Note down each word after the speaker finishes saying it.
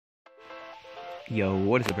Yo,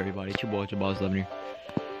 what is up, everybody? It's your boy, Boss11 here.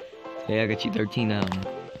 Today I got you 13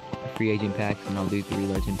 free agent packs, and I'll do 3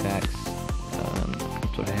 legend packs.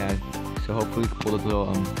 That's what I had. So hopefully we can pull those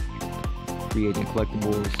little free agent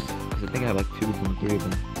collectibles, because I think I have like 2 of them, 3 of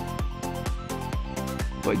them.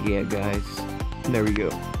 But yeah, guys, there we go.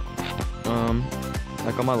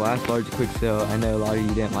 Like on my last large quick sale, I know a lot of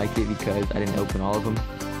you didn't like it because I didn't open all of them.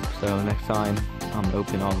 So next time I'm gonna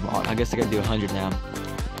open all of them. I guess I gotta do 100 now,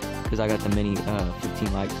 because I got the mini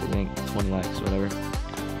 15 likes, I think 20 likes, whatever.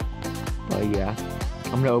 But yeah,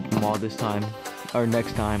 I'm gonna open them all this time, or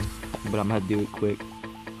next time, but I'm gonna have to do it quick.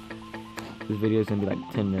 This video is gonna be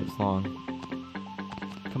like 10 minutes long.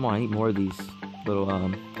 Come on, I need more of these little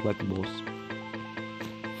collectibles.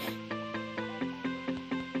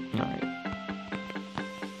 Alright.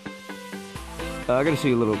 I gotta show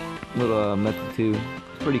you a little method too.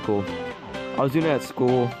 It's pretty cool. I was doing it at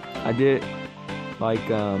school. I did like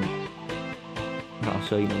I'll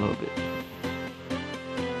show you in a little bit.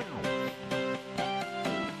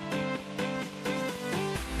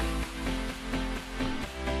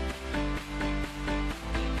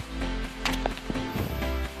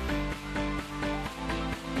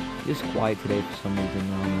 Just quiet today for some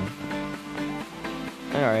reason, I don't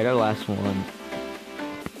know. Alright, our last one.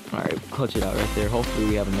 Alright, clutch it out right there. Hopefully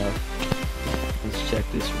we have enough. Let's check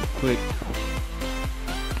this real quick.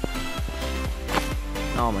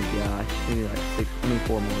 Oh my gosh, we need like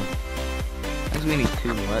 4 more. Actually, we need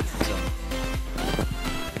 2 more. That sucks.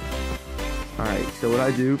 Alright, so what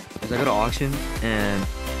I do is I go to auction and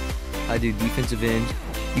I do defensive end.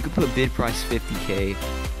 You can put bid price 50K.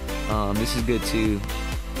 This is good too,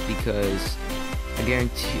 because I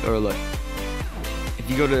guarantee, or look, if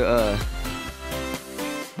you go to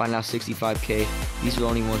buy now 65K, these are the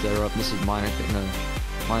only ones that are up. This is mine, I think. No,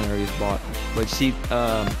 mine already is bought. But see,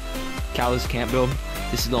 Callus Campbell,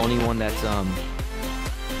 this is the only one that's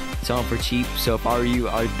selling for cheap. So if I were you,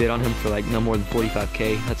 I would bid on him for like no more than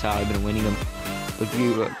 45K. That's how I've been winning them. But if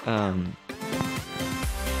you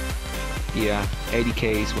yeah, 80K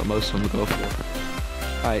is what most of them go for.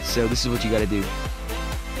 Alright, so this is what you gotta do.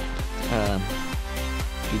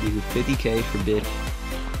 You do 50K for bid,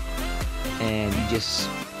 and you just,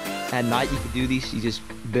 at night you can do these, you just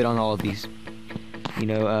bid on all of these. You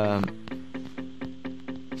know,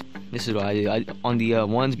 this is what I do. On the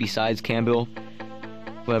ones besides Campbell,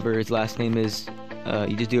 whoever his last name is,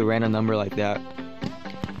 you just do a random number like that,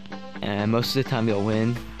 and most of the time you'll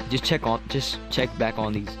win. Just check back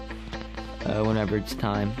on these whenever it's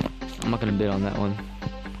time. I'm not gonna bid on that one,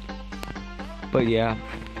 but yeah,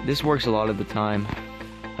 this works a lot of the time.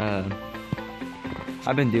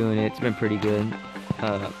 I've been doing it. It's been pretty good.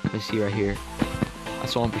 Let's see right here. I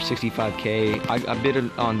sold them for 65K. I bid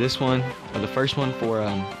on this one, or the first one, for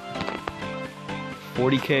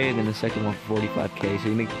 40K, and then the second one for 45K. So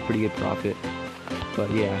you make a pretty good profit. But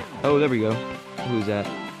yeah. Oh, there we go. Who's that?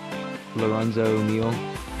 Lorenzo Neal.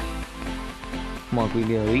 Come on, can we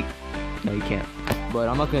get elite? No, you can't. But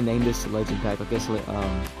I'm not gonna name this a legend pack. I guess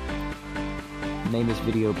name this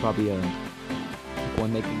video probably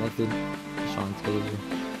one making method. Sean Taylor.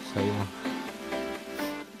 So yeah.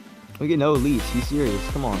 We get no elites. You serious?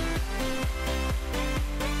 Come on.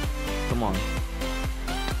 Come on.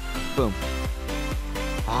 Boom.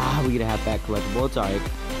 Ah, we get a halfback collectible. It's alright.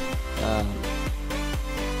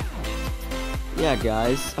 Yeah,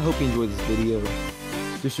 guys. I hope you enjoyed this video.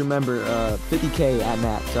 Just remember, 50K at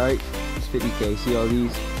max. Alright. It's 50K. See all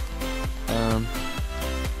these?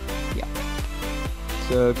 Yeah.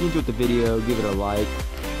 So if you enjoyed the video, give it a like.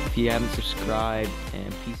 If you haven't subscribed,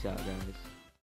 and peace out, guys.